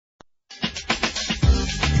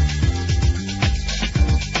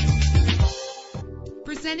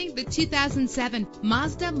Presenting the 2007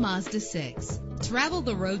 Mazda6. Travel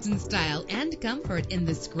the roads in style and comfort in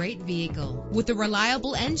this great vehicle. With a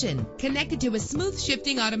reliable engine connected to a smooth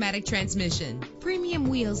shifting automatic transmission, premium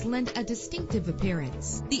wheels lend a distinctive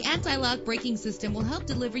appearance. The anti-lock braking system will help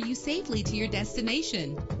deliver you safely to your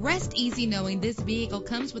destination. Rest easy knowing this vehicle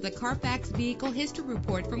comes with a Carfax Vehicle History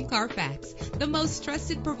Report from Carfax, the most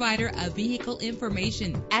trusted provider of vehicle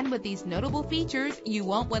information. And with these notable features, you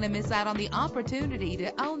won't want to miss out on the opportunity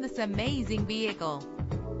to own this amazing vehicle.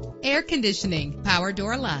 Air conditioning, power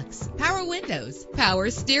door locks, power windows,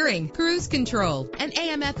 power steering, cruise control, an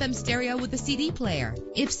AM/FM stereo with a CD player.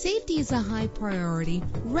 If safety is a high priority,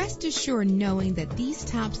 rest assured knowing that these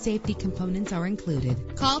top safety components are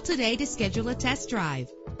included. Call today to schedule a test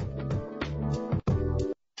drive.